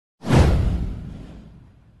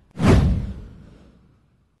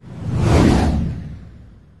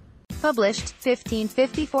Published,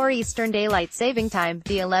 15:54 Eastern Daylight Saving Time,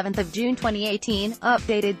 the 11th of June 2018.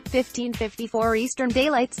 Updated, 15:54 Eastern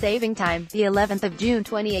Daylight Saving Time, the 11th of June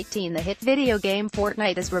 2018. The hit video game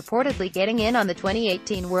Fortnite is reportedly getting in on the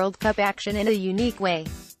 2018 World Cup action in a unique way.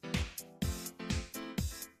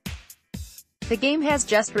 The game has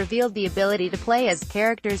just revealed the ability to play as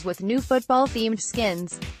characters with new football-themed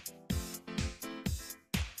skins.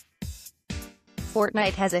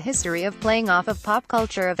 Fortnite has a history of playing off of pop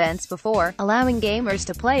culture events before, allowing gamers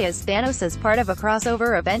to play as Thanos as part of a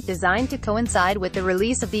crossover event designed to coincide with the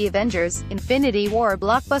release of the Avengers: Infinity War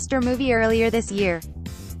blockbuster movie earlier this year.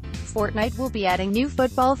 Fortnite will be adding new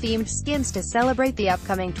football-themed skins to celebrate the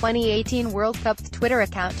upcoming 2018 World Cup. The Twitter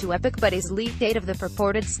account to Epic Buddies leaked date of the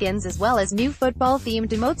purported skins as well as new football-themed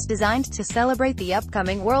emotes designed to celebrate the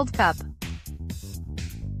upcoming World Cup.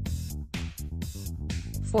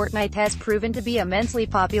 Fortnite has proven to be immensely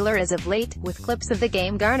popular as of late, with clips of the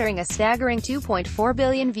game garnering a staggering 2.4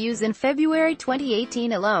 billion views in February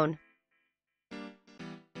 2018 alone.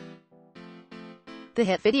 The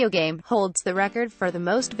hit video game holds the record for the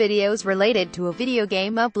most videos related to a video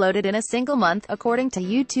game uploaded in a single month, according to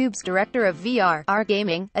YouTube's director of VR,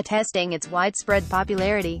 gaming, attesting its widespread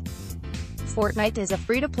popularity. Fortnite is a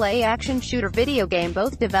free-to-play action shooter video game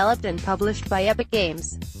both developed and published by Epic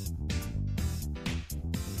Games.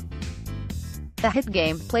 The hit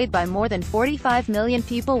game, played by more than 45 million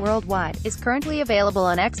people worldwide, is currently available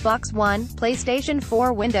on Xbox One, PlayStation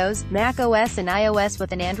 4, Windows, Mac OS and iOS,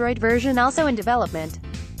 with an Android version also in development.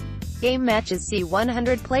 Game matches see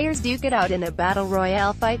 100 players duke it out in a battle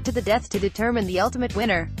royale fight to the death to determine the ultimate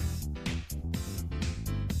winner.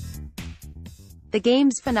 The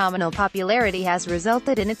game's phenomenal popularity has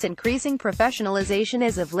resulted in its increasing professionalization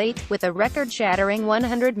as of late, with a record-shattering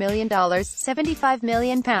 $100 million £75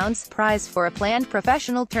 million prize for a planned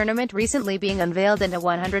professional tournament recently being unveiled, and a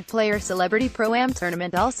 100-player Celebrity Pro-Am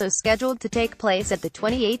tournament also scheduled to take place at the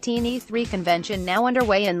 2018 E3 convention now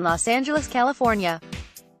underway in Los Angeles, California.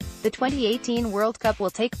 The 2018 World Cup will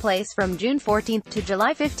take place from June 14 to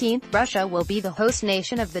July 15. Russia will be the host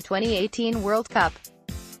nation of the 2018 World Cup.